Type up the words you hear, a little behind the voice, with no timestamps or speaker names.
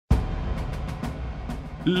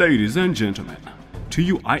Ladies and gentlemen, to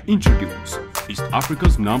you I introduce East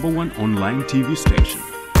Africa's #1 online TV station,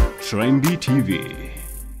 Trendy TV.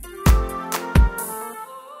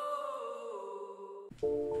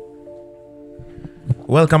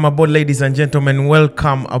 Welcome aboard, ladies and gentlemen.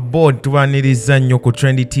 Welcome aboard to Bobi Wine ku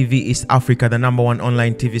Trendy TV East Africa, the #1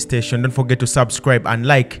 online TV station. Don't forget to subscribe and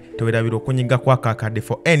like to video kunyiga kwa kakade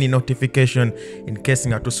for any notification in case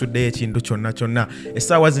nga tusudde ekintu kyonna.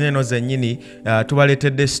 Esawa zineno zennyini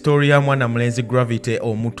tubaletedde story ya mwana mulenzi Gravity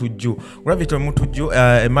omutujju. Gravity omutujju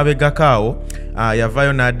emabega kaawo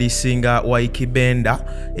yavayo n'adisinga Waikibenda.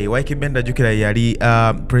 Waikibenda jukira yali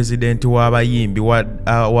president w'abayimbi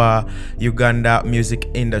wa Uganda music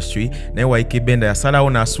industry, naye Waikibenda yasalawo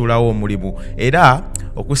n'asuulawo omulimu era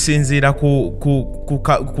okusinziira ku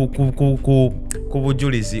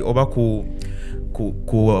bujulizi oba ku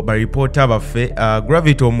baripota baffe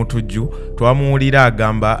Gravity omutujju twamuwulira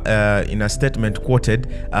agamba in a statement quoted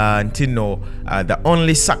nti no the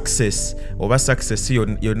only success oba success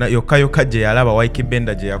yokka gye yalaba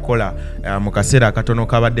Waikibenda gye yakola mu kaseera akatono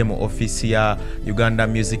kabadde mu office ya Uganda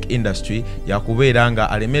music industry yakubeera nga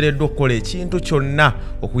alemereddwa okukola ekintu kyonna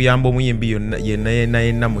okuyamba omuyimbi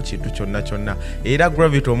yenna mu kintu kyonna era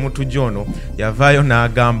Gravity omutujju ono yavaayo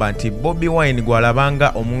n'agamba nti Bobi Wine gwalabanga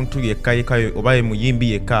omuntu yekka oba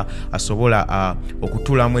muyimbi yeka asobola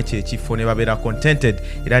okutulamu ekyo ekifo ne babeera contented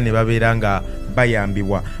era ne babeera nga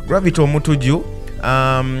bayambibwa. Gravity omutujju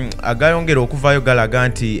agayongera okuvaayo galaga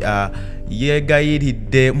nti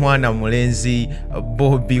yegayiridde mwana mulenzi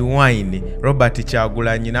Bobi Wine Robert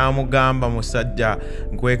Kyagulanyi n'amugamba musajja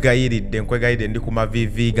nkwegayiridde ndi ku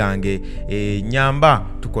mavivi gange nyamba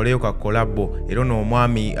tukoleyo ka Collabo era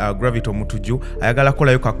n'omwami Gravity omutujju ayagala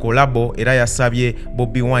kolayo ka Collabo era yasabye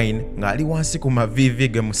Bobi Wine ng'ali wansi ku mavivi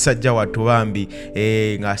ge musajja watu bambi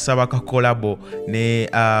ng'asaba ka Collabo ne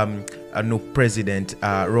no president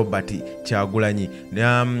Robert Kyagulanyi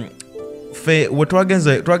fe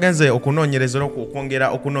twagenze okunoonyereza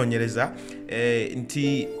n'okwongera okunoonyereza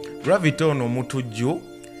nti Gravity ono omutujju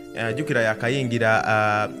jukira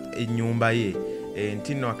yakayingira ennyumba ye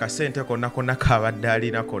nti no akasente konna kabadde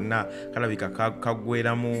alina konna kalabika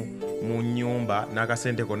kagwera mu nnyumba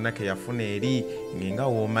n'akasente konna ke yafuna eri nga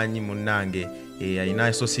woomanyi munnange alina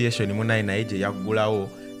association munaye naye gye yaggulawo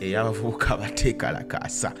y'abavubuka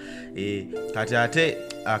bateekalakaasa kati ate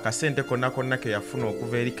akasente konna ke yafuna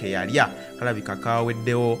okuva eri ke yalya kalabika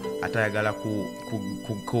kaweddewo atayagala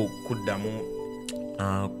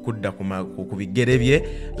kudda ku bigere bye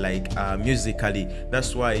like musically.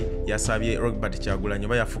 That's why yasabye Robert Kyagulanyi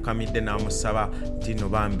oba yafukamidde n'amusaba nti no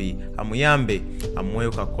bambi amuyambe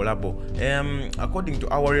amuweyo ka Collabo. According to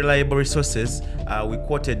our reliable resources, we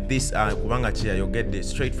quoted this kubanga kyeyayogedde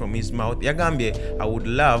straight from his mouth. Yagambye I would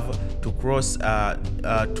love cross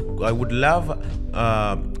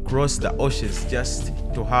the oceans just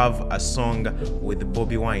to have a song with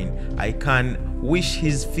Bobi Wine. I can wash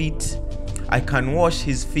his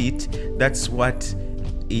feet, that's what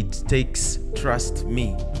it takes, trust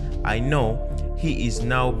me. I know he is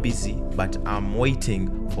now busy, but I'm waiting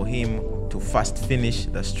for him to first finish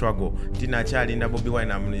the struggle. Tina kyalinda Bobi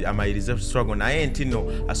Wine amayirize struggle naye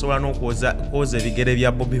ntino asobola n'okwoza ebigere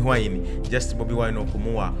bya Bobi Wine, just Bobi Wine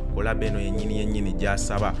okumuwa Collabo eno yennyini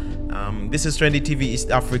gy'asaba. This is Trendy TV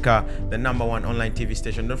East Africa, the #1 online TV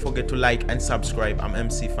station. Don't forget to like and subscribe. I'm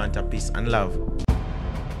MC Fanta. Peace and love.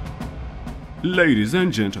 Ladies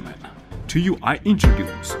and gentlemen, to you I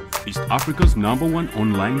introduce East Africa's #1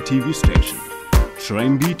 online TV station,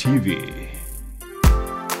 Trendy TV.